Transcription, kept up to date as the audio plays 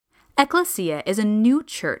Ecclesia is a new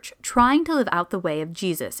church trying to live out the way of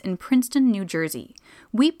Jesus in Princeton, New Jersey.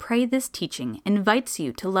 We pray this teaching invites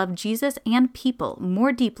you to love Jesus and people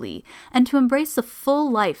more deeply and to embrace the full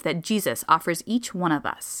life that Jesus offers each one of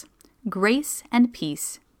us. Grace and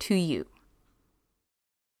peace to you.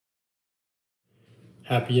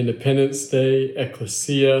 Happy Independence Day,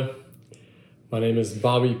 Ecclesia. My name is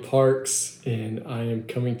Bobby Parks, and I am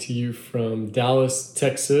coming to you from Dallas,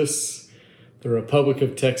 Texas, the Republic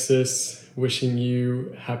of Texas, wishing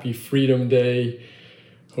you happy Freedom Day.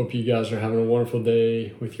 Hope you guys are having a wonderful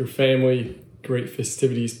day with your family. Great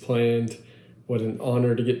festivities planned. What an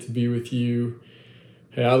honor to get to be with you.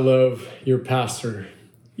 Hey, I love your pastor.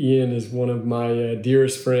 Ian is one of my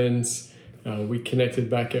dearest friends. We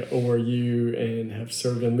connected back at ORU and have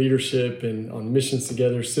served in leadership and on missions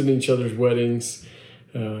together, sitting in each other's weddings.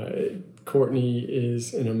 Courtney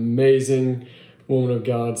is an amazing woman of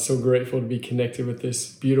God. So grateful to be connected with this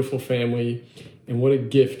beautiful family. And what a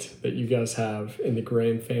gift that you guys have in the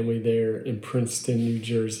Graham family there in Princeton, New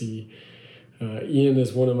Jersey. Ian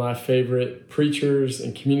is one of my favorite preachers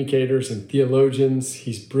and communicators and theologians.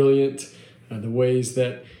 He's brilliant. The ways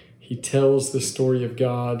that he tells the story of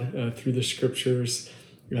God through the scriptures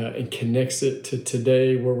and connects it to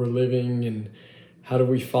today where we're living and how do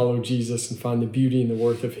we follow Jesus and find the beauty and the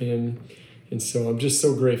worth of him. And so I'm just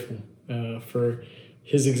so grateful for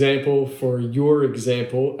his example, for your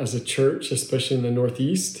example as a church, especially in the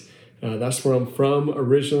Northeast. That's where I'm from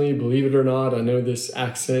originally, believe it or not. I know this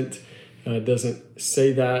accent doesn't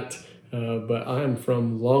say that, but I am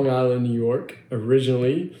from Long Island, New York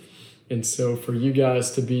originally. And so for you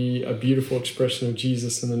guys to be a beautiful expression of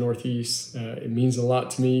Jesus in the Northeast, it means a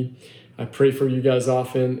lot to me. I pray for you guys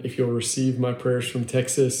often. If you'll receive my prayers from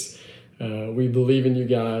Texas, we believe in you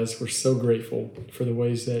guys. We're so grateful for the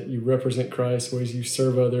ways that you represent Christ, ways you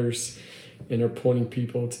serve others, and are pointing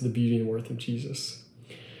people to the beauty and worth of Jesus.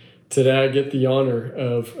 Today, I get the honor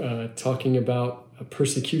of talking about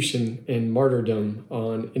persecution and martyrdom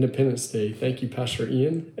on Independence Day. Thank you, Pastor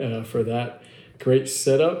Ian, for that great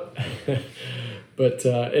setup. But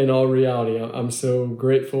in all reality, I'm so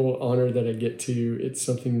grateful, honored that I get to. It's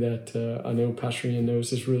something that I know Pastor Ian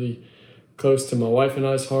knows is really close to my wife and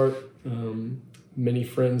I's heart. Many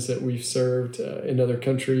friends that we've served in other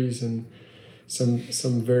countries and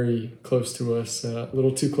some very close to us, a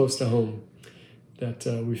little too close to home, that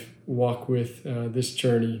we walk with this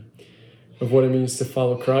journey of what it means to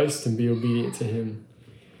follow Christ and be obedient to him.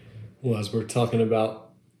 Well, as we're talking about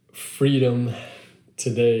freedom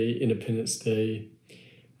today, Independence Day,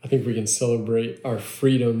 I think we can celebrate our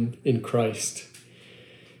freedom in Christ.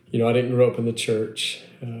 You know, I didn't grow up in the church.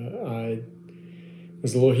 I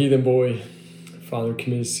was a little heathen boy. Father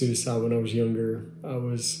committed suicide when I was younger. I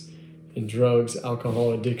was in drugs,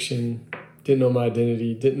 alcohol addiction, didn't know my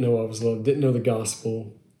identity, didn't know I was loved, didn't know the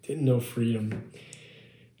gospel, didn't know freedom.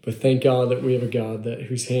 But thank God that we have a God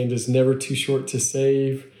whose hand is never too short to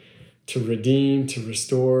save, to redeem, to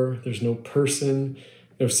restore. There's no person,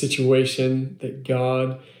 no situation that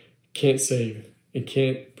God can't save and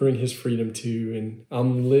can't bring his freedom to. And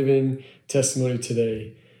I'm living testimony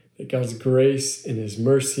today that God's grace and his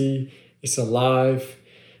mercy is alive,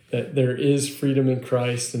 that there is freedom in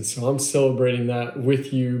Christ. And so I'm celebrating that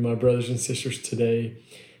with you, my brothers and sisters, today,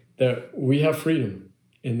 that we have freedom.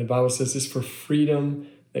 And the Bible says it's for freedom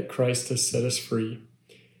that Christ has set us free.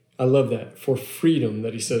 I love that, for freedom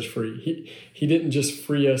that he set us free. He didn't just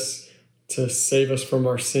free us to save us from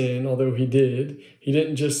our sin, although he did. He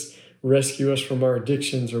didn't just rescue us from our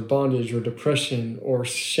addictions or bondage or depression or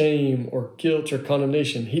shame or guilt or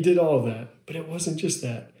condemnation. He did all of that, but it wasn't just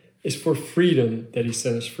that. It's for freedom that he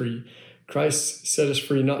set us free. Christ set us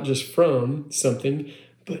free not just from something,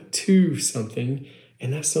 but to something,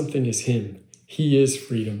 and that something is him. He is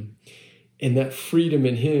freedom. And that freedom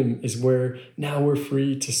in him is where now we're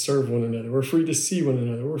free to serve one another. We're free to see one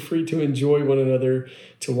another. We're free to enjoy one another,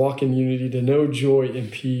 to walk in unity, to know joy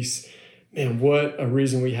and peace. Man, what a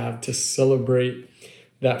reason we have to celebrate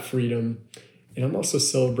that freedom. And I'm also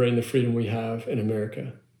celebrating the freedom we have in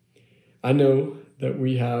America. I know that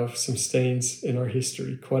we have some stains in our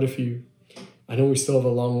history, quite a few. I know we still have a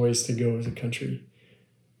long ways to go as a country,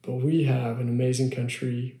 but we have an amazing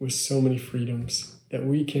country with so many freedoms that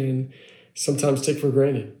we can sometimes take for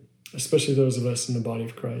granted, especially those of us in the body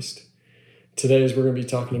of Christ. Today, as we're going to be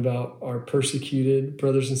talking about our persecuted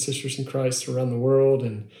brothers and sisters in Christ around the world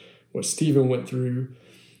and what Stephen went through,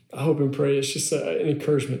 I hope and pray it's just an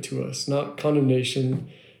encouragement to us, not condemnation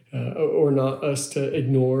or not us to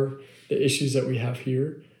ignore the issues that we have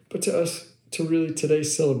here, but to us to really today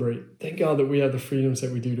celebrate. Thank God that we have the freedoms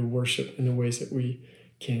that we do to worship in the ways that we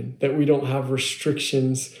can, that we don't have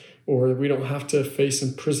restrictions or we don't have to face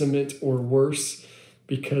imprisonment or worse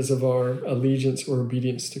because of our allegiance or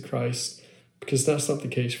obedience to Christ, because that's not the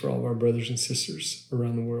case for all of our brothers and sisters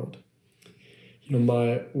around the world. You know,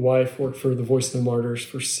 my wife worked for the Voice of the Martyrs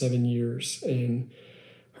for 7 years, and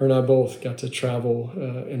her and I both got to travel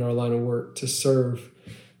in our line of work to serve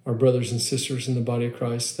our brothers and sisters in the body of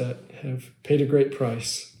Christ that have paid a great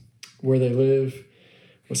price where they live,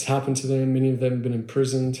 what's happened to them. Many of them have been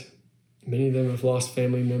imprisoned. Many of them have lost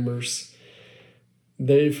family members.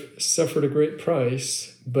 They've suffered a great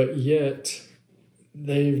price, but yet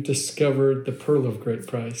they've discovered the pearl of great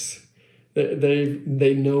price.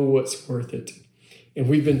 They know what's worth it. And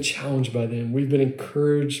we've been challenged by them. We've been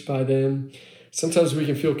encouraged by them. Sometimes we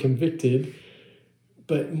can feel convicted,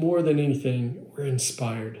 but more than anything, we're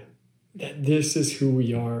inspired that this is who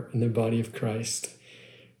we are in the body of Christ.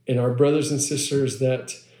 And our brothers and sisters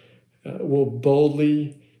that will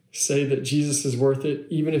boldly say that Jesus is worth it,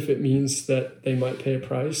 even if it means that they might pay a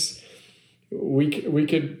price. We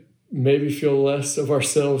could maybe feel less of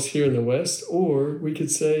ourselves here in the West, or we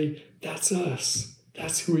could say, that's us.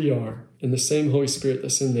 That's who we are. And the same Holy Spirit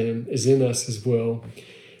that's in them is in us as well.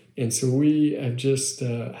 And so we have just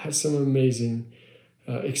had some amazing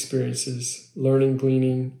experiences, learning,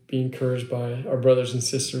 gleaning, being encouraged by our brothers and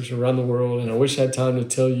sisters around the world. And I wish I had time to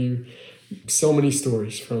tell you so many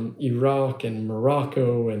stories from Iraq and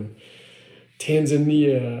Morocco and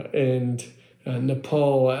Tanzania and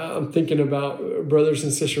Nepal. I'm thinking about brothers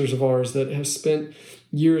and sisters of ours that have spent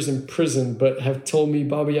years in prison, but have told me,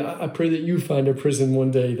 Bobby, I pray that you find a prison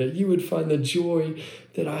one day, that you would find the joy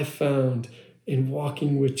that I found in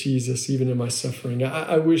walking with Jesus, even in my suffering.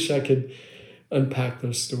 I wish I could unpack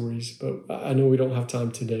those stories, but I know we don't have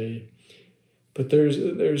time today. But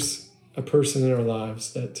there's a person in our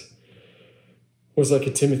lives that was like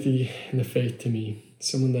a Timothy in the faith to me,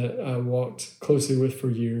 someone that I walked closely with for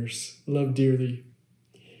years, loved dearly.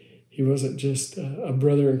 He wasn't just a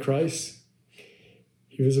brother in Christ.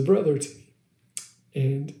 He was a brother to me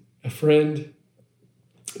and a friend,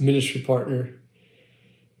 a ministry partner.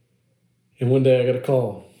 And one day I got a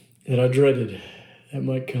call that I dreaded that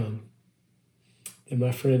might come. And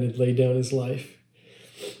my friend had laid down his life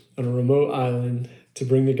on a remote island to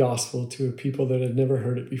bring the gospel to a people that had never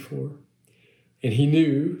heard it before. And he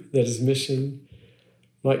knew that his mission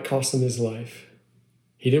might cost him his life.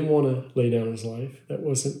 He didn't want to lay down his life. That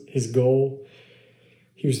wasn't his goal.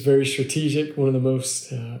 He was very strategic, one of the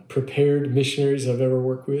most prepared missionaries I've ever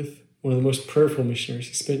worked with, one of the most prayerful missionaries.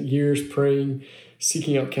 He spent years praying,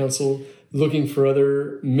 seeking out counsel, looking for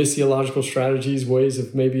other missiological strategies, ways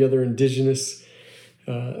of maybe other indigenous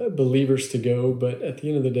believers to go. But at the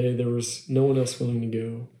end of the day, there was no one else willing to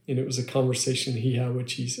go. And it was a conversation he had with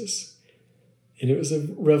Jesus. And it was a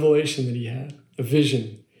revelation that he had, a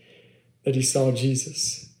vision that he saw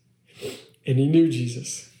Jesus. And he knew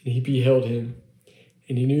Jesus, and he beheld him.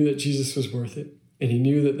 And he knew that Jesus was worth it. And he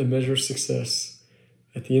knew that the measure of success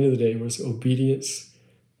at the end of the day was obedience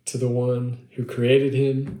to the one who created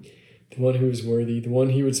him, the one who was worthy, the one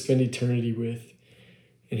he would spend eternity with.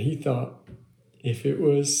 And he thought if it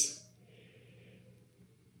was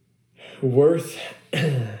worth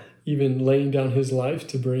even laying down his life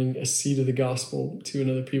to bring a seed of the gospel to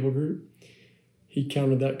another people group, he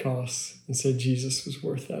counted that cost and said Jesus was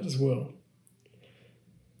worth that as well.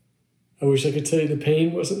 I wish I could tell you the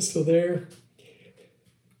pain wasn't still there,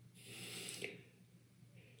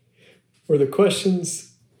 or the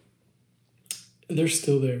questions, they're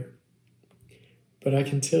still there. But I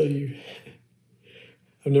can tell you,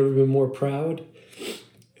 I've never been more proud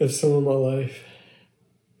of someone in my life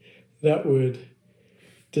that would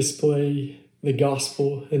display the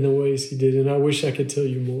gospel in the ways he did. And I wish I could tell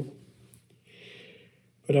you more.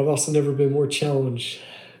 But I've also never been more challenged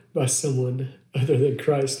by someone other than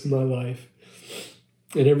Christ in my life.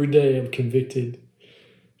 And every day I'm convicted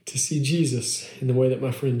to see Jesus in the way that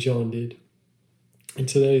my friend John did. And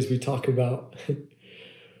today, as we talk about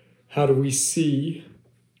how do we see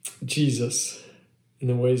Jesus in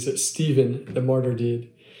the ways that Stephen the martyr did,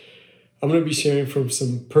 I'm going to be sharing from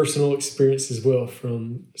some personal experience as well,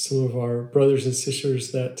 from some of our brothers and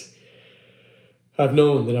sisters that I've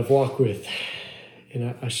known, that I've walked with.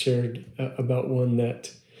 And I shared about one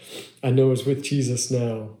that I know is with Jesus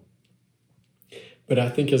now. But I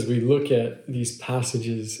think as we look at these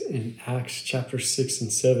passages in Acts chapter 6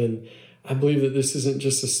 and 7, I believe that this isn't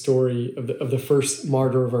just a story of the first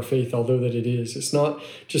martyr of our faith, although that it is. It's not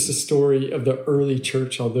just a story of the early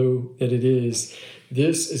church, although that it is.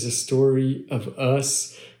 This is a story of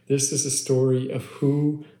us. This is a story of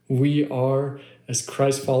who we are as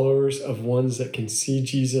Christ followers, of ones that can see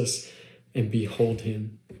Jesus and behold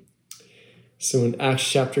him. So in Acts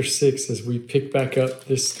chapter 6, as we pick back up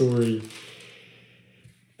this story,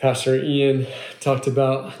 Pastor Ian talked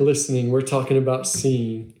about listening. We're talking about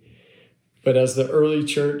seeing. But as the early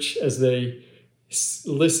church, as they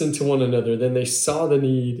listened to one another, then they saw the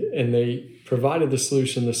need and they provided the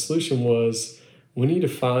solution. The solution was, we need to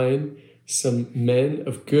find some men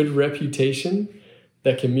of good reputation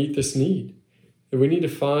that can meet this need. We need to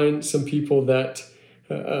find some people that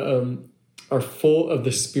are full of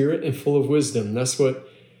the Spirit and full of wisdom. That's what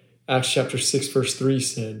Acts chapter 6, verse 3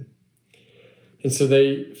 said. And so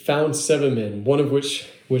they found 7 men, one of which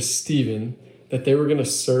was Stephen, that they were going to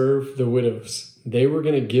serve the widows. They were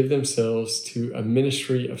going to give themselves to a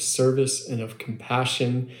ministry of service and of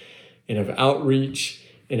compassion and of outreach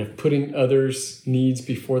and of putting others' needs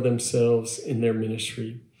before themselves in their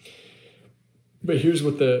ministry. But here's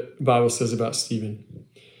what the Bible says about Stephen.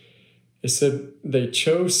 It said they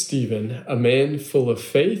chose Stephen, a man full of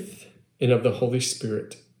faith and of the Holy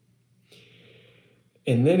Spirit.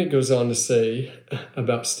 And then it goes on to say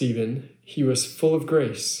about Stephen, he was full of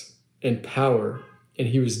grace and power, and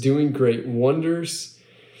he was doing great wonders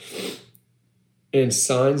and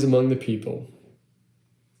signs among the people.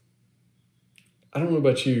 I don't know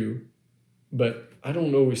about you, but I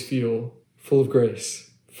don't always feel full of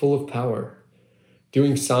grace, full of power,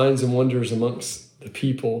 doing signs and wonders amongst the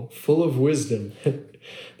people, full of wisdom.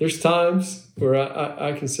 There's times where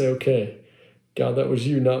I can say, okay, God, that was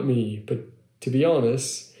you, not me. But to be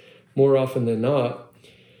honest, more often than not,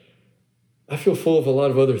 I feel full of a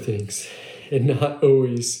lot of other things and not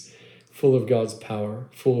always full of God's power,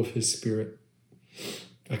 full of His Spirit.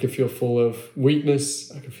 I can feel full of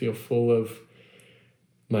weakness. I can feel full of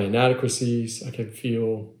my inadequacies. I can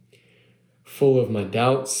feel full of my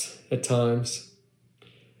doubts at times.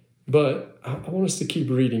 But I want us to keep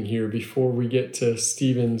reading here before we get to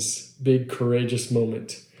Stephen's big courageous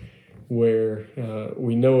moment where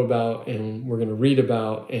we know about and we're going to read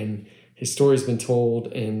about, and his story's been told,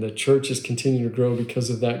 and the church is continuing to grow because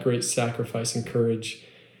of that great sacrifice and courage.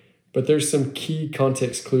 But there's some key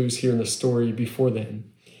context clues here in the story before then.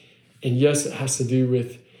 And yes, it has to do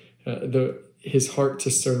with his heart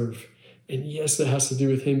to serve. And yes, it has to do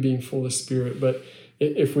with him being full of Spirit. But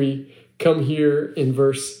if we come here in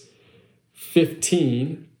verse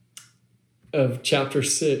 15 of chapter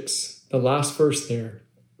 6, the last verse there,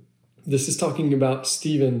 this is talking about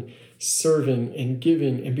Stephen serving and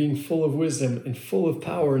giving and being full of wisdom and full of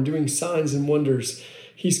power and doing signs and wonders.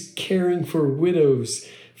 He's caring for widows,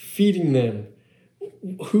 feeding them.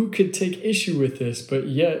 Who could take issue with this? But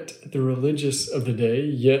yet the religious of the day,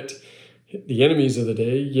 yet the enemies of the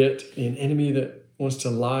day, yet an enemy that wants to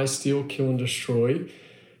lie, steal, kill, and destroy,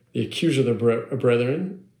 the accuser of the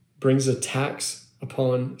brethren, brings attacks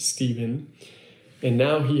upon Stephen. And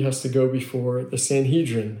now he has to go before the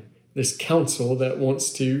Sanhedrin, this council that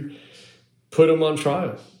wants to put him on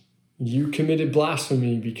trial. You committed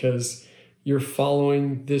blasphemy because you're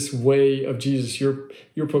following this way of Jesus.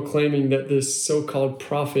 You're proclaiming that this so-called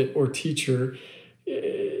prophet or teacher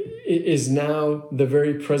is now the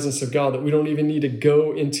very presence of God, that we don't even need to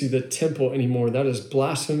go into the temple anymore. That is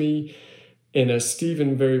blasphemy. And as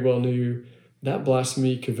Stephen very well knew, that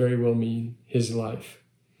blasphemy could very well mean his life.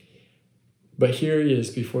 But here he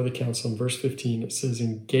is before the council in verse 15. It says,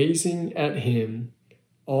 "And gazing at him,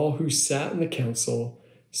 all who sat in the council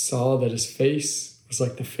saw that his face was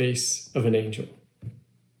like the face of an angel."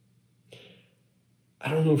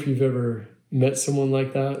 I don't know if you've ever met someone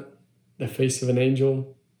like that, the face of an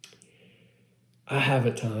angel. I have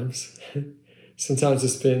at times. Sometimes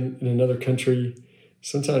it's been in another country.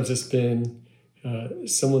 Sometimes it's been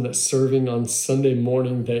someone that's serving on Sunday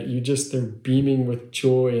morning that they're beaming with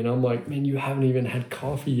joy. And I'm like, man, you haven't even had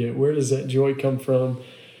coffee yet. Where does that joy come from?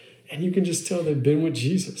 And you can just tell they've been with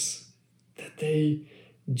Jesus, that they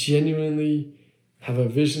genuinely have a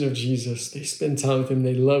vision of Jesus. They spend time with him.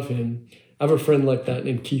 They love him. I have a friend like that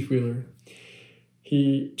named Keith Wheeler.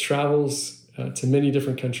 He travels to many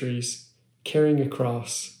different countries, carrying a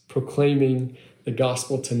cross, proclaiming the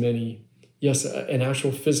gospel to many. Yes, an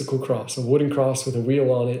actual physical cross, a wooden cross with a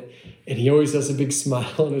wheel on it. And he always has a big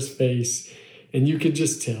smile on his face. And you could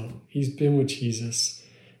just tell he's been with Jesus.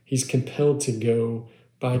 He's compelled to go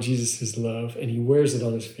by Jesus' love, and he wears it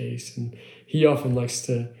on his face. And he often likes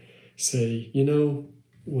to say,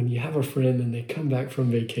 when you have a friend and they come back from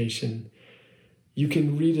vacation, you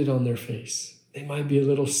can read it on their face. They might be a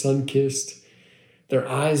little sun-kissed. Their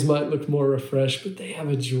eyes might look more refreshed, but they have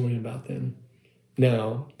a joy about them.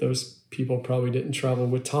 Now, those people probably didn't travel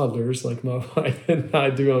with toddlers like my wife and I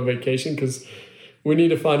do on vacation, because we need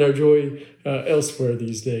to find our joy elsewhere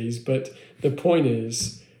these days. But the point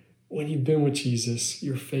is, when you've been with Jesus,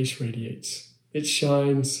 your face radiates. It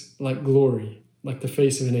shines like glory, like the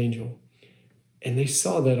face of an angel. And they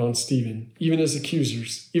saw that on Stephen, even his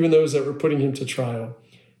accusers, even those that were putting him to trial.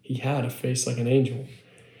 He had a face like an angel.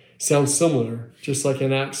 Sounds similar, just like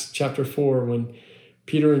in Acts chapter 4, when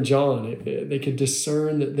Peter and John, they could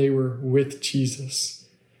discern that they were with Jesus.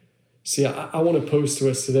 See, I want to pose to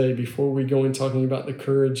us today, before we go in talking about the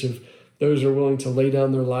courage of those who are willing to lay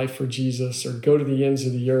down their life for Jesus, or go to the ends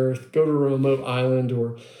of the earth, go to a remote island,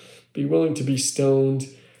 or be willing to be stoned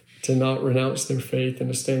to not renounce their faith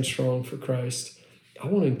and to stand strong for Christ. I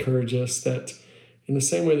want to encourage us that in the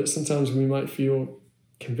same way that sometimes we might feel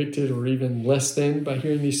convicted or even less than by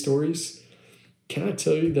hearing these stories, can I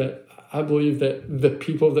tell you that I believe that the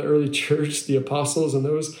people of the early church, the apostles and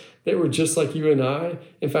those, they were just like you and I.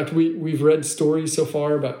 In fact, we've read stories so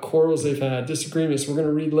far about quarrels they've had, disagreements. We're going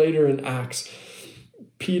to read later in Acts.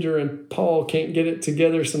 Peter and Paul can't get it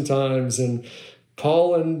together sometimes, and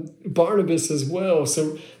Paul and Barnabas as well.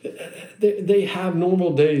 So they have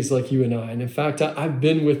normal days like you and I. And in fact, I've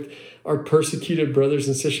been with our persecuted brothers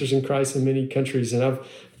and sisters in Christ in many countries, and I've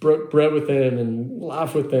broke bread with them and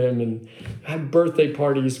laughed with them and had birthday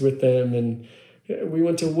parties with them, and we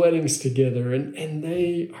went to weddings together, and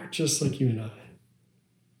they are just like you and I.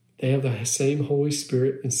 They have the same Holy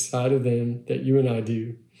Spirit inside of them that you and I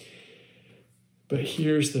do. But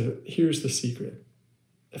here's the secret.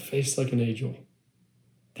 A face like an angel.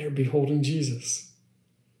 They're beholding Jesus.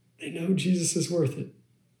 They know Jesus is worth it.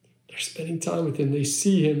 They're spending time with him. They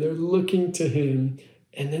see him. They're looking to him.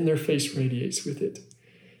 And then their face radiates with it.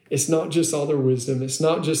 It's not just all their wisdom. It's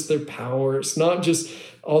not just their power. It's not just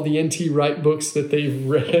all the N.T. Wright books that they've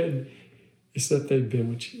read. It's that they've been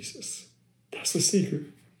with Jesus. That's the secret.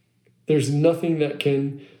 There's nothing that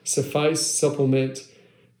can suffice, supplement,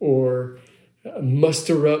 or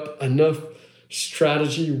muster up enough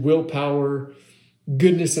strategy, willpower,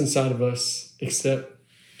 goodness inside of us except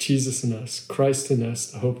Jesus in us, Christ in us,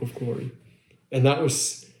 the hope of glory. And that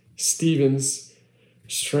was Stephen's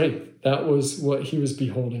strength. That was what he was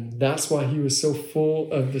beholding. That's why he was so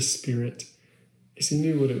full of the Spirit, is he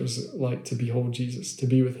knew what it was like to behold Jesus, to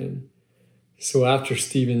be with him. So after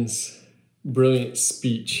Stephen's brilliant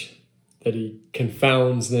speech, that he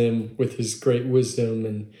confounds them with his great wisdom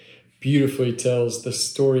and beautifully tells the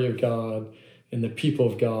story of God and the people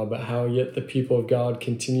of God, but how yet the people of God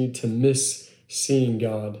continued to miss seeing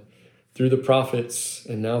God through the prophets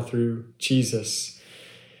and now through Jesus.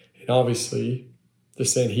 And obviously the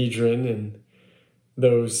Sanhedrin and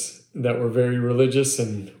those that were very religious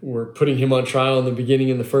and were putting him on trial in the beginning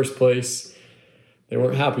in the first place, they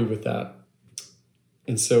weren't happy with that.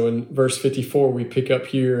 And so in verse 54, we pick up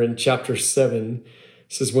here in chapter 7,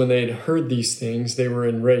 it says, when they had heard these things, they were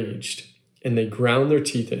enraged, and they ground their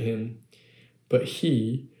teeth at him. But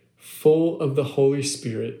he, full of the Holy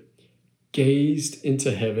Spirit, gazed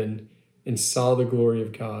into heaven and saw the glory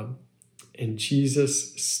of God, and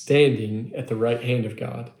Jesus standing at the right hand of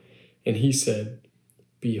God. And he said,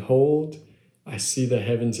 behold, I see the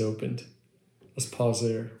heavens opened. Let's pause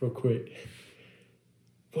there real quick.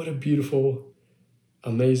 What a beautiful,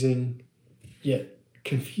 amazing, yet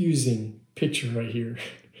confusing picture right here.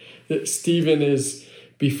 That Stephen is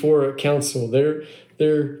before a council.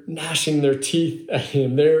 They're gnashing their teeth at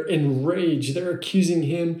him. They're enraged. They're accusing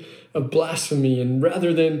him of blasphemy. And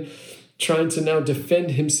rather than trying to now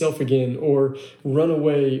defend himself again or run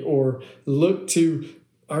away or look to,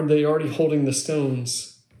 are they already holding the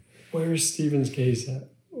stones? Where is Stephen's gaze at?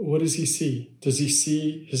 What does he see? Does he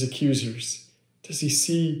see his accusers? Does he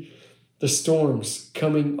see the storms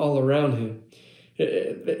coming all around him?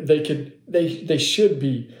 They should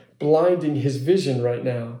be blinding his vision right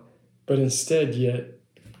now. But instead, yet,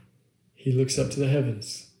 he looks up to the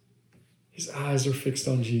heavens. His eyes are fixed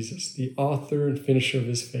on Jesus, the author and finisher of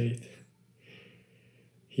his faith.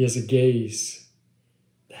 He has a gaze.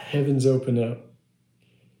 The heavens open up.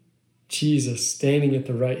 Jesus standing at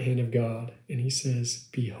the right hand of God. And he says,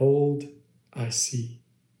 behold, I see.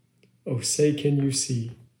 Oh, say, can you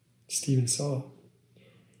see? Stephen saw.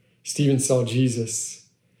 Stephen saw Jesus.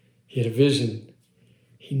 He had a vision.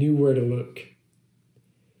 He knew where to look.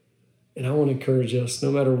 And I want to encourage us,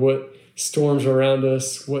 no matter what storms are around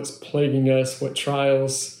us, what's plaguing us, what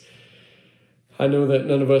trials. I know that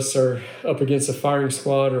none of us are up against a firing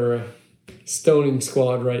squad or a stoning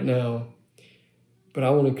squad right now. But I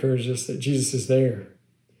want to encourage us that Jesus is there.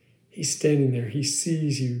 He's standing there. He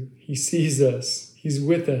sees you. He sees us. He's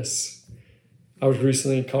with us. I was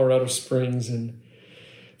recently in Colorado Springs, and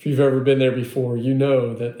if you've ever been there before, you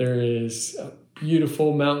know that there is a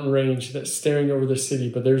beautiful mountain range that's staring over the city,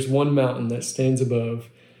 but there's one mountain that stands above,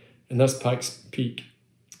 and that's Pikes Peak.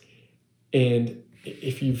 And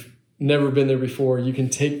if you've never been there before, you can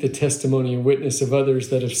take the testimony and witness of others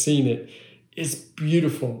that have seen it. It's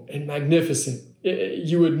beautiful and magnificent.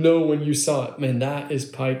 You would know when you saw it, man, that is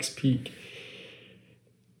Pikes Peak.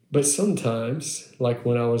 But sometimes, like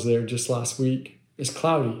when I was there just last week, it's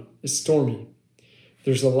cloudy, it's stormy.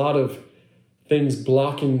 There's a lot of things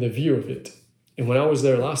blocking the view of it. And when I was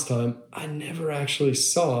there last time, I never actually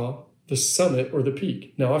saw the summit or the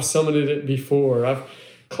peak. Now, I've summited it before. I've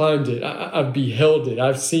climbed it. I've beheld it.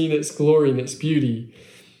 I've seen its glory and its beauty.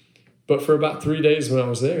 But for about 3 days when I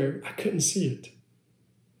was there, I couldn't see it.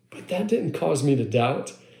 But that didn't cause me to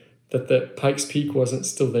doubt that the Pikes Peak wasn't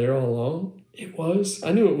still there all along. It was.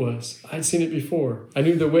 I knew it was. I'd seen it before. I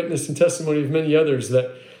knew the witness and testimony of many others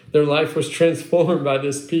that their life was transformed by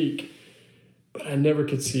this peak. But I never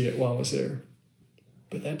could see it while I was there.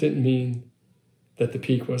 But that didn't mean that the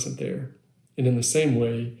peak wasn't there. And in the same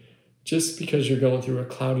way, just because you're going through a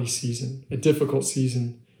cloudy season, a difficult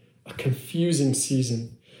season, a confusing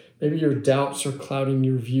season, maybe your doubts are clouding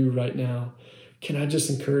your view right now, can I just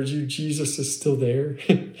encourage you, Jesus is still there.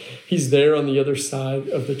 He's there on the other side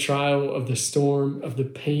of the trial, of the storm, of the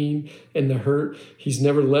pain and the hurt. He's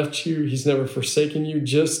never left you. He's never forsaken you.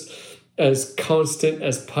 Just as constant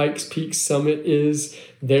as Pikes Peak Summit is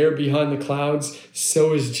there behind the clouds,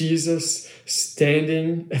 so is Jesus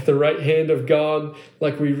standing at the right hand of God,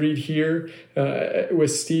 like we read here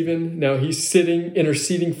with Stephen. Now he's sitting,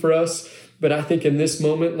 interceding for us. But I think in this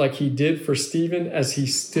moment, like he did for Stephen, as he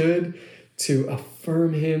stood to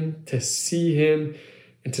affirm him, to see him,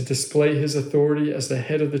 and to display his authority as the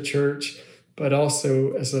head of the church, but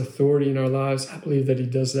also as authority in our lives, I believe that he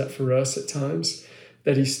does that for us at times,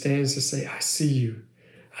 that he stands to say, I see you.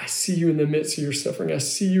 I see you in the midst of your suffering. I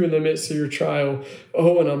see you in the midst of your trial.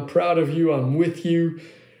 Oh, and I'm proud of you. I'm with you.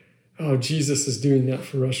 Oh, Jesus is doing that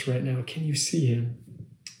for us right now. Can you see him?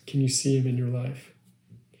 Can you see him in your life?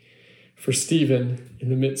 For Stephen, in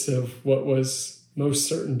the midst of what was most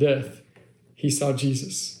certain death, he saw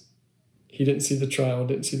Jesus. He didn't see the trial,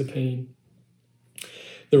 didn't see the pain.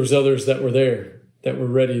 There was others that were there, that were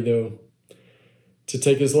ready, though, to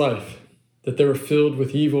take his life, that they were filled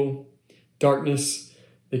with evil, darkness.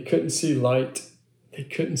 They couldn't see light. They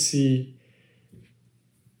couldn't see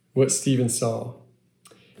what Stephen saw.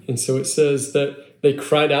 And so it says that they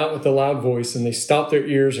cried out with a loud voice, and they stopped their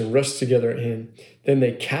ears and rushed together at him. Then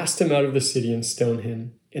they cast him out of the city and stoned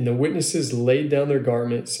him. And the witnesses laid down their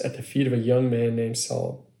garments at the feet of a young man named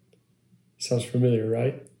Saul. Sounds familiar,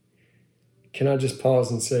 right? Can I just pause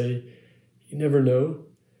and say, you never know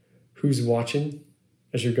who's watching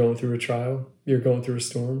as you're going through a trial, you're going through a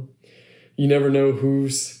storm. You never know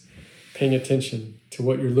who's paying attention to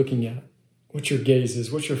what you're looking at, what your gaze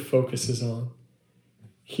is, what your focus is on.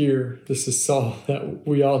 Here, this is Saul that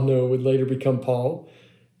we all know would later become Paul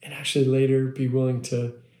and actually later be willing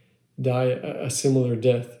to die a similar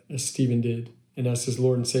death as Stephen did and as his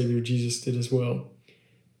Lord and Savior Jesus did as well.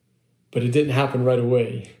 But it didn't happen right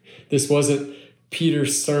away. This wasn't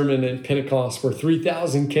Peter's sermon at Pentecost where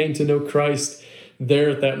 3,000 came to know Christ there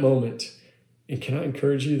at that moment. And can I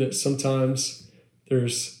encourage you that sometimes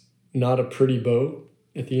there's not a pretty bow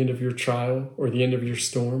at the end of your trial or the end of your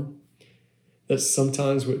storm? That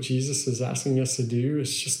sometimes what Jesus is asking us to do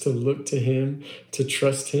is just to look to him, to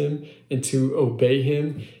trust him, and to obey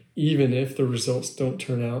him, even if the results don't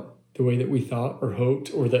turn out the way that we thought or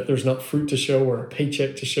hoped, or that there's not fruit to show or a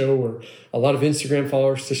paycheck to show or a lot of Instagram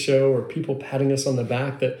followers to show or people patting us on the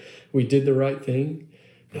back that we did the right thing.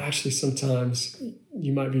 But actually, sometimes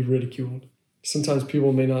you might be ridiculed. Sometimes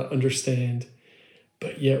people may not understand.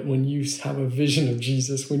 But yet when you have a vision of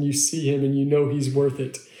Jesus, when you see him and you know he's worth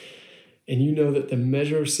it, and you know that the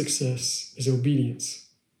measure of success is obedience.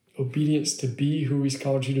 Obedience to be who he's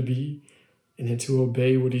called you to be, and then to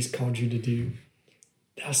obey what he's called you to do.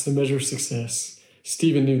 That's the measure of success.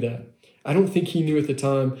 Stephen knew that. I don't think he knew at the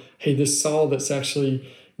time, hey, this Saul that's actually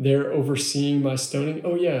there overseeing my stoning,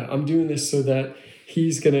 oh yeah, I'm doing this so that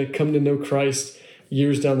he's going to come to know Christ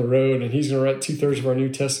years down the road, and he's going to write 2/3 of our New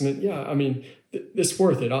Testament. Yeah, I mean, it's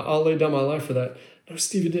worth it. I'll lay down my life for that. No,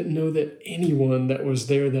 Stephen didn't know that anyone that was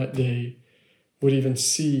there that day would even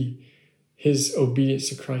see his obedience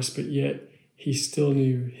to Christ, but yet he still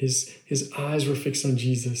knew his eyes were fixed on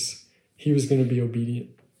Jesus. He was going to be obedient,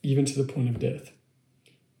 even to the point of death.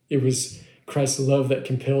 It was Christ's love that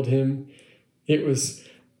compelled him. It was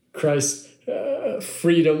Christ's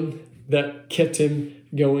freedom that kept him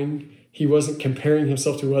going. He wasn't comparing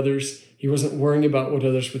himself to others. He wasn't worrying about what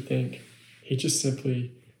others would think. He just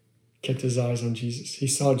simply kept his eyes on Jesus. He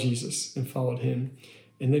saw Jesus and followed him.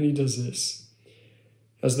 And then he does this.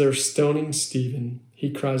 As they're stoning Stephen,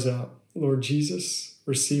 he cries out, Lord Jesus,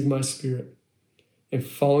 receive my spirit. and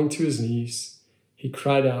falling to his knees, he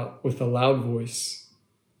cried out with a loud voice,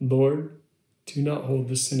 "Lord, do not hold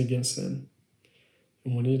this sin against them."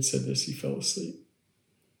 And when he had said this, he fell asleep.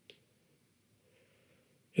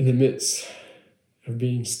 In the midst of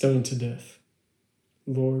being stoned to death,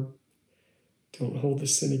 "Lord, don't hold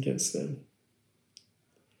this sin against them."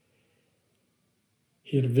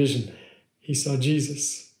 He had a vision. He saw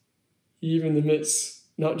Jesus, even in the midst,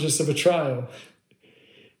 not just of a trial,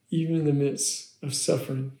 even in the midst of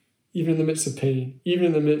suffering, even in the midst of pain, even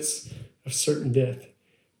in the midst of certain death.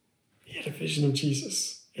 He had a vision of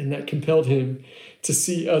Jesus, and that compelled him to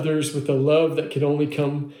see others with a love that could only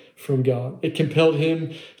come from God. It compelled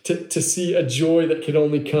him to see a joy that could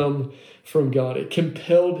only come from God. It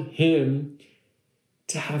compelled him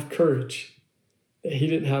to have courage that he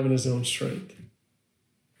didn't have in his own strength.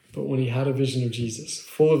 But when he had a vision of Jesus,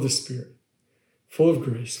 full of the Spirit, full of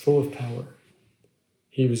grace, full of power,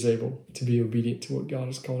 he was able to be obedient to what God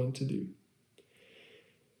has called him to do.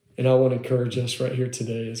 And I want to encourage us right here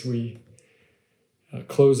today as we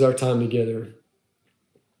close our time together.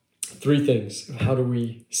 3 things. How do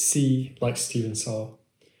we see like Stephen saw?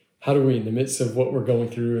 How do we, in the midst of what we're going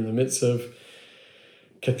through, in the midst of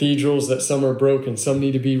cathedrals that some are broken, some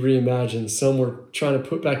need to be reimagined, some we're trying to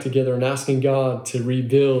put back together and asking God to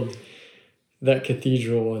rebuild that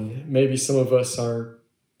cathedral, and maybe some of us, our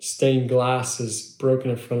stained glass is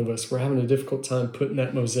broken in front of us. We're having a difficult time putting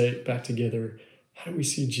that mosaic back together. How do we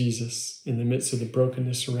see Jesus in the midst of the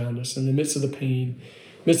brokenness around us, in the midst of the pain,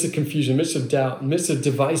 midst of confusion, midst of doubt, midst of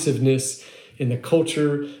divisiveness in the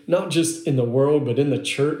culture, not just in the world, but in the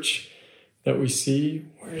church that we see?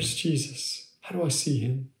 Where's Jesus? How do I see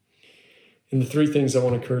him? And the 3 things I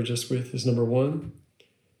want to encourage us with is, number 1,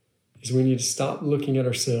 is we need to stop looking at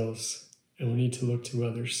ourselves and we need to look to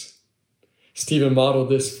others. Stephen modeled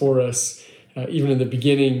this for us even in the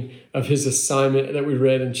beginning of his assignment that we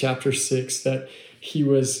read in chapter 6, that he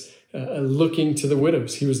was looking to the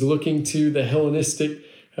widows. He was looking to the Hellenistic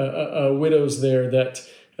widows there that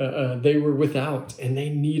they were without and they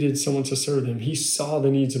needed someone to serve them. He saw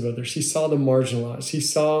the needs of others. He saw the marginalized. He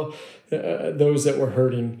saw those that were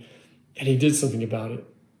hurting, and he did something about it.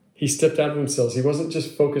 He stepped out of himself. He wasn't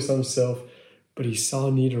just focused on himself, but he saw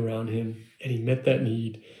a need around him, and he met that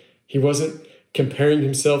need. He wasn't comparing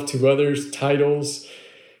himself to others' titles.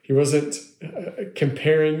 He wasn't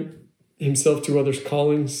comparing himself to others'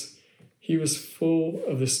 callings. He was full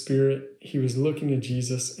of the Spirit. He was looking at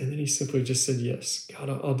Jesus, and then he simply just said, "Yes, God,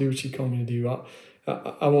 I'll do what you call me to do.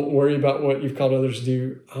 I won't worry about what you've called others to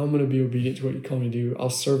do. I'm going to be obedient to what you call me to do. I'll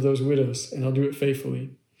serve those widows, and I'll do it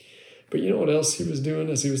faithfully." But you know what else he was doing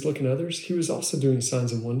as he was looking at others? He was also doing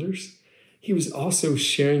signs and wonders. He was also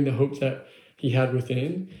sharing the hope that he had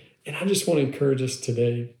within. And I just want to encourage us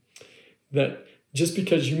today that just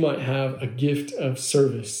because you might have a gift of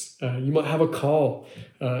service, you might have a call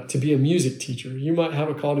to be a music teacher, you might have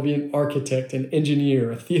a call to be an architect, an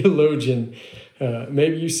engineer, a theologian,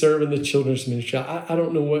 maybe you serve in the children's ministry. I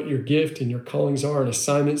don't know what your gift and your callings are and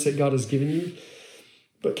assignments that God has given you,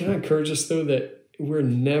 but can I encourage us though that we're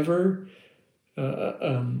never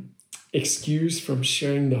excused from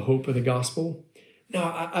sharing the hope of the gospel?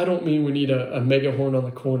 Now, I don't mean we need a megahorn on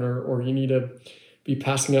the corner or you need to be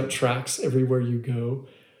passing out tracts everywhere you go,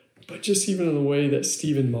 but just even in the way that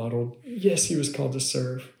Stephen modeled. Yes, he was called to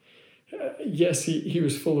serve. Yes, he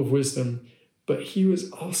was full of wisdom, but he was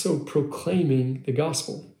also proclaiming the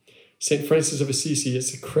gospel. St. Francis of Assisi,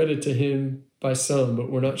 it's a credit to him by some, but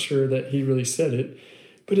we're not sure that he really said it.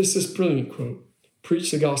 But it's this brilliant quote: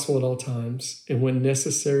 "Preach the gospel at all times, and when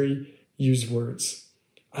necessary, use words."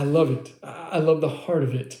 I love it. I love the heart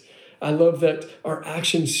of it. I love that our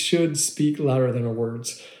actions should speak louder than our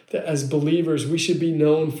words. That as believers, we should be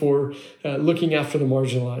known for looking after the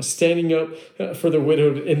marginalized, standing up for the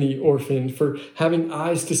widowed and the orphan, for having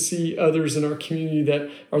eyes to see others in our community that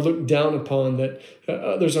are looked down upon, that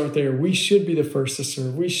others aren't there. We should be the first to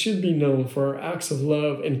serve. We should be known for our acts of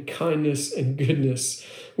love and kindness and goodness.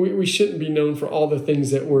 We shouldn't be known for all the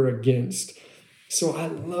things that we're against. So I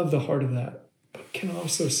love the heart of that. But can I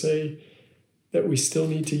also say that we still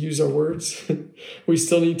need to use our words? We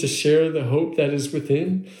still need to share the hope that is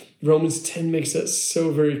within. Romans 10 makes that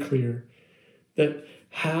so very clear, that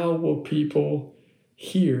how will people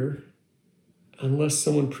hear unless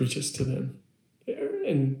someone preaches to them?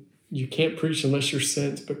 And you can't preach unless you're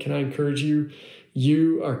sent, but can I encourage you,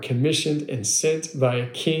 You are commissioned and sent by a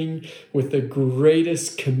king with the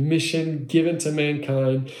greatest commission given to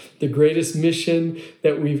mankind, the greatest mission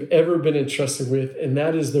that we've ever been entrusted with, and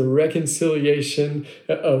that is the reconciliation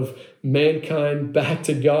of mankind back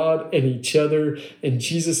to God and each other. And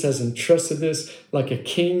Jesus has entrusted this like a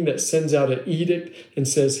king that sends out an edict and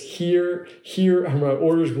says, here are my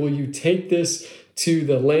orders. Will you take this to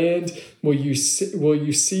the land? Will you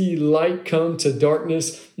see light come to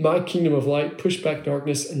darkness? My kingdom of light, push back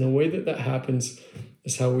darkness. And the way that happens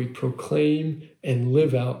is how we proclaim and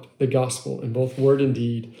live out the gospel in both word and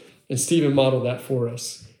deed. And Stephen modeled that for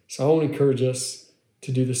us. So I want to encourage us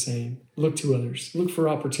to do the same. Look to others. Look for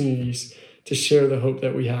opportunities to share the hope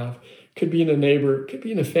that we have. It could be in a neighbor. It could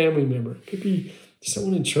be in a family member. It could be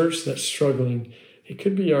someone in church that's struggling. It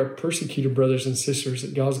could be our persecuted brothers and sisters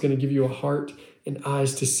that God's going to give you a heart and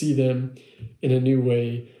eyes to see them in a new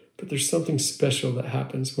way. But there's something special that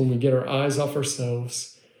happens when we get our eyes off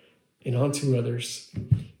ourselves and onto others.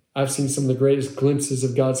 I've seen some of the greatest glimpses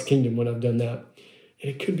of God's kingdom when I've done that. And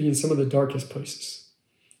it could be in some of the darkest places.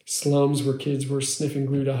 Slums where kids were sniffing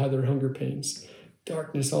glue to hide their hunger pains.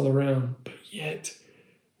 Darkness all around. But yet,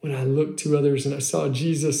 when I looked to others and I saw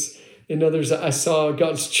Jesus in others, I saw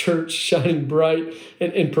God's church shining bright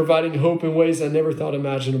and providing hope in ways I never thought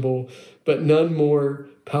imaginable, but none more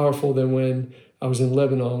powerful than when I was in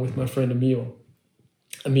Lebanon with my friend Emil.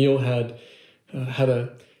 Emil had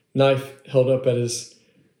a knife held up at his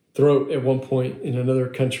throat at one point in another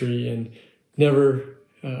country and never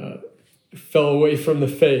fell away from the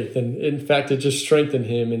faith. And in fact, it just strengthened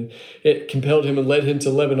him and it compelled him and led him to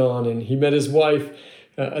Lebanon. And he met his wife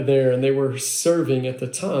there, and they were serving at the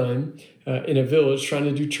time in a village trying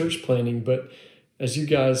to do church planting. But as you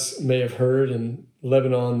guys may have heard, in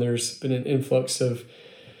Lebanon, there's been an influx of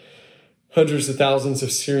hundreds of thousands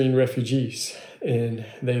of Syrian refugees. And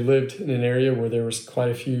they lived in an area where there was quite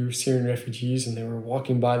a few Syrian refugees, and they were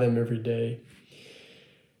walking by them every day.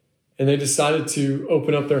 And they decided to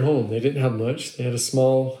open up their home. They didn't have much. They had a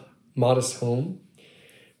small, modest home,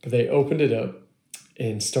 but they opened it up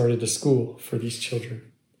and started a school for these children.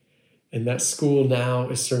 And that school now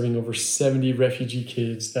is serving over 70 refugee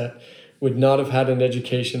kids that would not have had an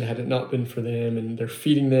education had it not been for them. And they're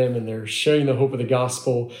feeding them and they're sharing the hope of the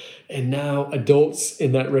gospel. And now adults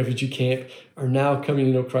in that refugee camp are now coming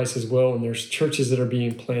to know Christ as well. And there's churches that are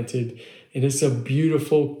being planted. And it's a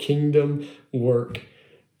beautiful kingdom work.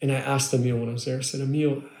 And I asked Emil when I was there, I said,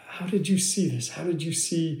 Emil, how did you see this? How did you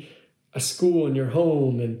see a school in your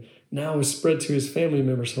home and now is spread to his family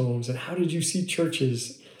members' homes? And how did you see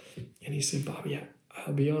churches? And he said, Bobby,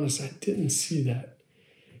 I'll be honest, I didn't see that.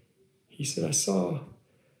 He said, I saw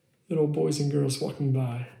little boys and girls walking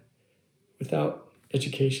by without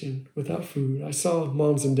education, without food. I saw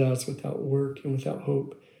moms and dads without work and without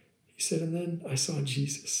hope. He said, and then I saw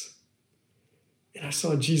Jesus. And I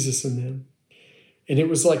saw Jesus in them. And it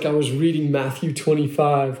was like I was reading Matthew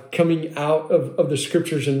 25, coming out of the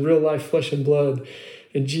scriptures in real life, flesh and blood.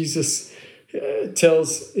 And Jesus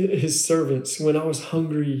tells his servants, when I was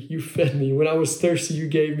hungry, you fed me. When I was thirsty, you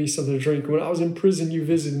gave me something to drink. When I was in prison, you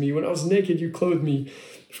visited me. When I was naked, you clothed me.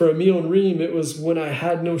 For Emil and Reem, it was when I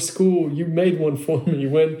had no school, you made one for me.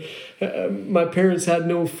 When my parents had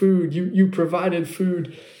no food, you provided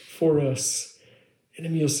food for us. And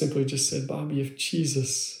Emil simply just said, Bobby, if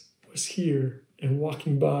Jesus was here and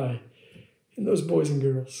walking by in those boys and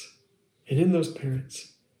girls and in those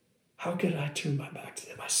parents, how could I turn my back to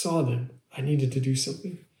them? I saw them. I needed to do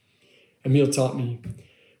something. Emil taught me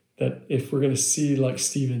that if we're going to see like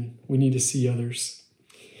Stephen, we need to see others.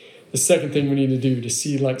 The second thing we need to do to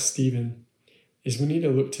see like Stephen is we need to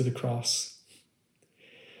look to the cross.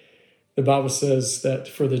 The Bible says that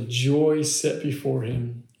for the joy set before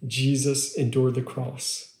him, Jesus endured the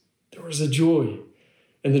cross. There was a joy.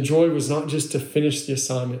 And the joy was not just to finish the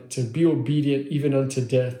assignment, to be obedient even unto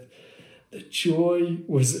death. The joy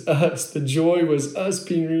was us. The joy was us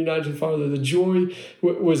being reunited with the Father. The joy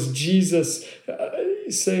was Jesus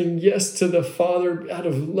saying yes to the Father out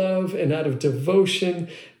of love and out of devotion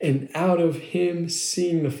and out of him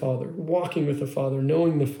seeing the Father, walking with the Father,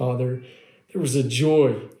 knowing the Father. There was a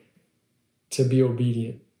joy to be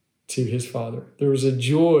obedient to his Father. There was a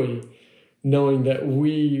joy knowing that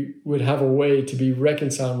we would have a way to be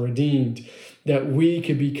reconciled and redeemed, that we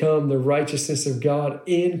could become the righteousness of God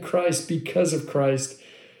in Christ, because of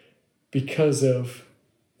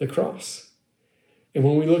the cross. And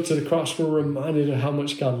when we look to the cross, we're reminded of how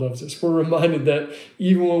much God loves us. We're reminded that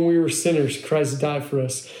even when we were sinners, Christ died for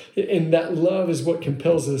us. And that love is what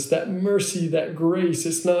compels us, that mercy, that grace.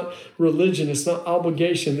 It's not religion. It's not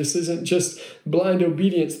obligation. This isn't just blind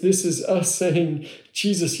obedience. This is us saying,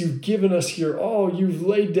 Jesus, you've given us your all. You've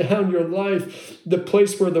laid down your life, the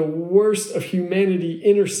place where the worst of humanity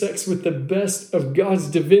intersects with the best of God's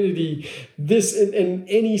divinity. This in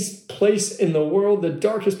any place in the world, the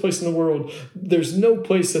darkest place in the world, there's no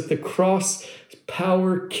place that the cross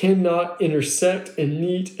power cannot intersect and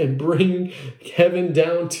meet and bring heaven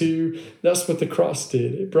down to. That's what the cross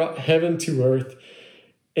did. It brought heaven to earth.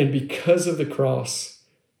 And because of the cross,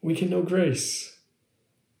 we can know grace.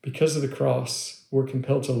 Because of the cross, we're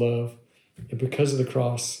compelled to love. And because of the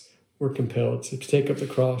cross, we're compelled to take up the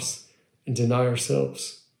cross and deny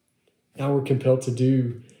ourselves. Now we're compelled to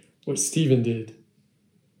do what Stephen did,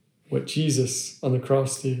 what Jesus on the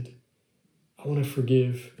cross did. I want to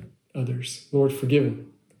forgive others. Lord, forgive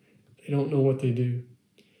them. They don't know what they do.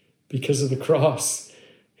 Because of the cross,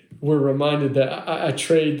 we're reminded that I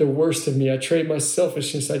trade the worst of me. I trade my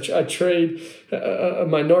selfishness. I trade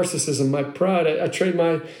my narcissism, my pride. I trade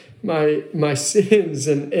my sins,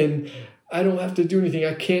 and I don't have to do anything.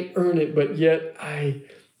 I can't earn it, but yet I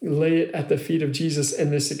lay it at the feet of Jesus,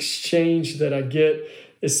 and this exchange that I get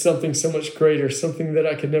is something so much greater, something that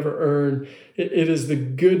I could never earn. It is the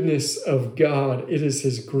goodness of God. It is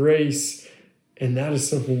His grace. And that is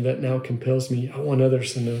something that now compels me. I want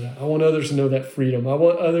others to know that. I want others to know that freedom. I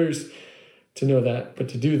want others to know that. But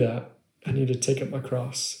to do that, I need to take up my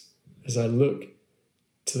cross as I look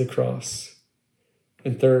to the cross.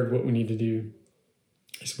 And third, what we need to do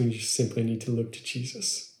is we just simply need to look to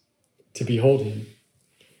Jesus, to behold Him.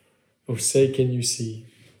 Oh, say, can you see?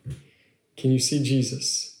 Can you see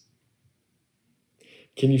Jesus?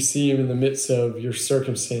 Can you see Him in the midst of your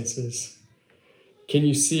circumstances? Can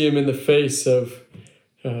you see Him in the face of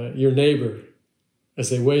your neighbor as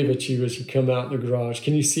they wave at you as you come out in the garage?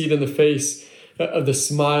 Can you see it in the face of the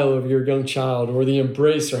smile of your young child or the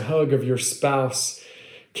embrace or hug of your spouse?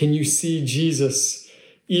 Can you see Jesus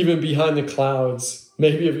even behind the clouds,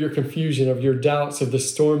 maybe of your confusion, of your doubts, of the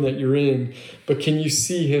storm that you're in? But can you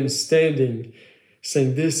see Him standing,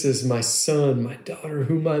 saying, this is my son, my daughter,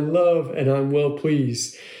 whom I love, and I'm well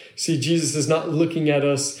pleased? See, Jesus is not looking at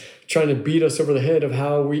us trying to beat us over the head of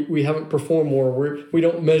how we haven't performed more. We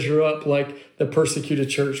don't measure up like the persecuted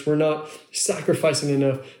church. We're not sacrificing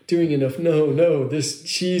enough, doing enough. No, this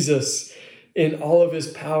Jesus, in all of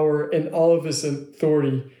His power and all of His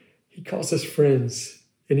authority, He calls us friends,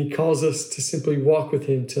 and He calls us to simply walk with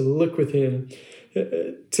Him, to look with Him,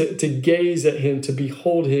 to gaze at Him, to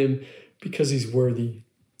behold Him, because He's worthy,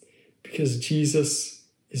 because Jesus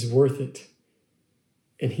is worth it.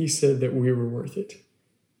 And He said that we were worth it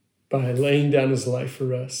by laying down His life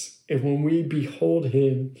for us. And when we behold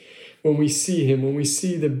Him, when we see Him, when we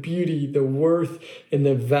see the beauty, the worth, and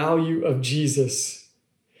the value of Jesus,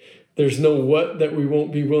 there's no what that we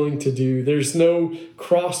won't be willing to do. There's no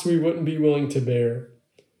cross we wouldn't be willing to bear.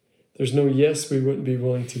 There's no yes we wouldn't be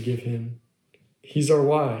willing to give Him. He's our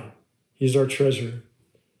why. He's our treasure.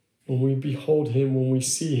 When we behold Him, when we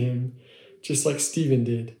see Him, just like Stephen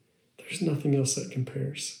did, there's nothing else that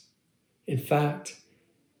compares. In fact,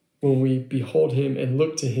 when we behold Him and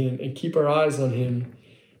look to Him and keep our eyes on Him,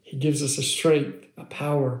 He gives us a strength, a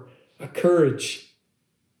power, a courage,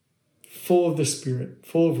 full of the Spirit,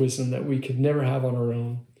 full of wisdom that we could never have on our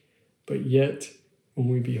own. But yet, when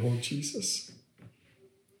we behold Jesus.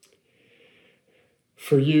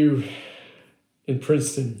 For you in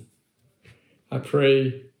Princeton, I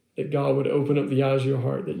pray that God would open up the eyes of your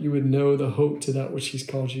heart, that you would know the hope to that which He's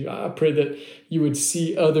called you. I pray that you would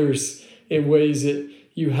see others in ways that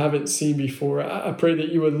you haven't seen before. I pray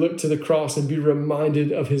that you would look to the cross and be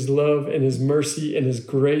reminded of His love and His mercy and His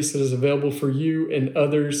grace that is available for you and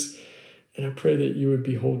others. And I pray that you would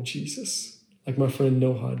behold Jesus, like my friend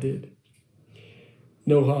Noha did.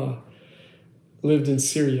 Noha lived in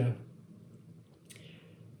Syria,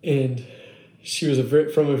 and she was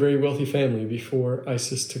from a very wealthy family before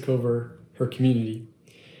ISIS took over her community.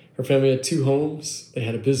 Her family had 2 homes, they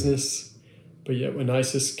had a business, but yet when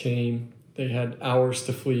ISIS came, they had hours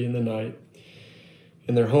to flee in the night.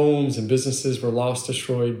 And their homes and businesses were lost,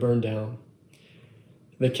 destroyed, burned down.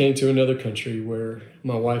 They came to another country where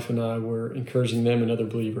my wife and I were encouraging them and other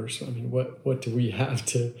believers. I mean, what do we have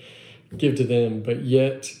to give to them? But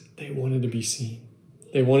yet they wanted to be seen.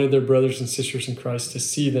 They wanted their brothers and sisters in Christ to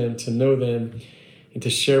see them, to know them, and to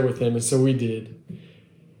share with them. And so we did.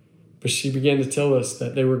 But she began to tell us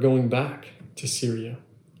that they were going back to Syria.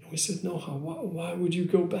 And we said, Noha, why would you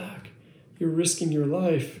go back? You're risking your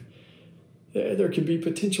life. There could be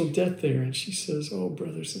potential death there. And she says, oh,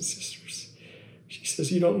 brothers and sisters, She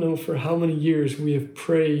says, you don't know for how many years we have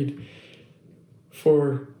prayed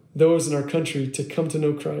for those in our country to come to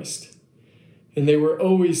know Christ. And they were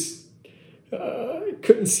always,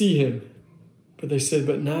 couldn't see him. But they said,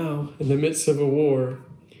 but now, in the midst of a war,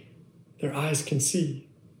 their eyes can see.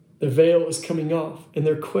 The veil is coming off, and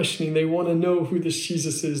they're questioning. They want to know who this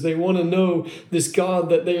Jesus is. They want to know this God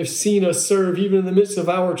that they have seen us serve, even in the midst of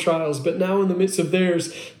our trials. But now in the midst of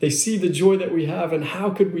theirs, they see the joy that we have, and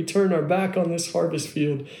how could we turn our back on this harvest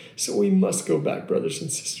field? So we must go back, brothers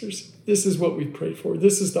and sisters. This is what we pray for.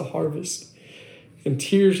 This is the harvest. And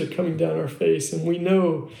tears are coming down our face, and we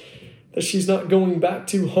know that she's not going back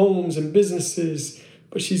to homes and businesses,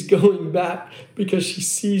 but she's going back because she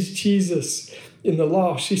sees Jesus in the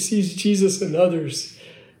lost. She sees Jesus in others.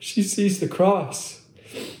 She sees the cross.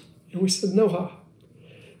 And we said, Noha,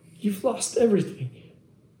 you've lost everything.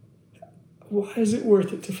 Why is it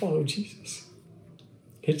worth it to follow Jesus?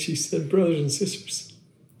 And she said, brothers and sisters,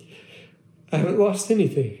 I haven't lost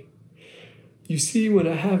anything. You see, when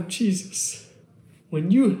I have Jesus,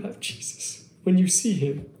 when you have Jesus, when you see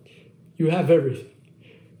him, you have everything.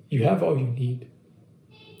 You have all you need.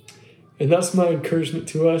 And that's my encouragement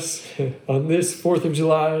to us on this 4th of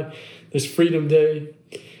July, this Freedom Day.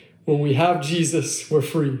 When we have Jesus, we're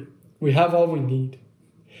free. We have all we need.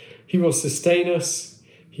 He will sustain us.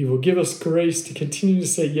 He will give us grace to continue to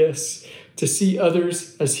say yes, to see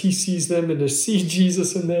others as he sees them, and to see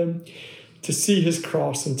Jesus in them, to see his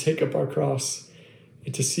cross and take up our cross,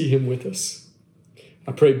 and to see him with us.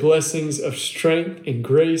 I pray blessings of strength and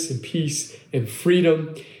grace and peace and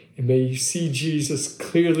freedom, and may you see Jesus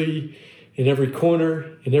clearly in every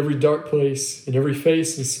corner, in every dark place, in every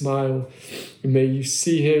face and smile. And may you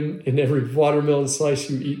see him in every watermelon slice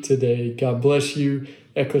you eat today. God bless you,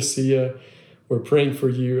 Ecclesia. We're praying for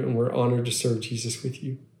you, and we're honored to serve Jesus with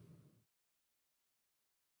you.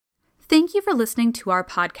 Thank you for listening to our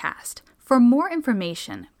podcast. For more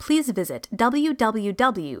information, please visit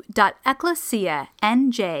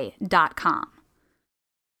www.ecclesianj.com.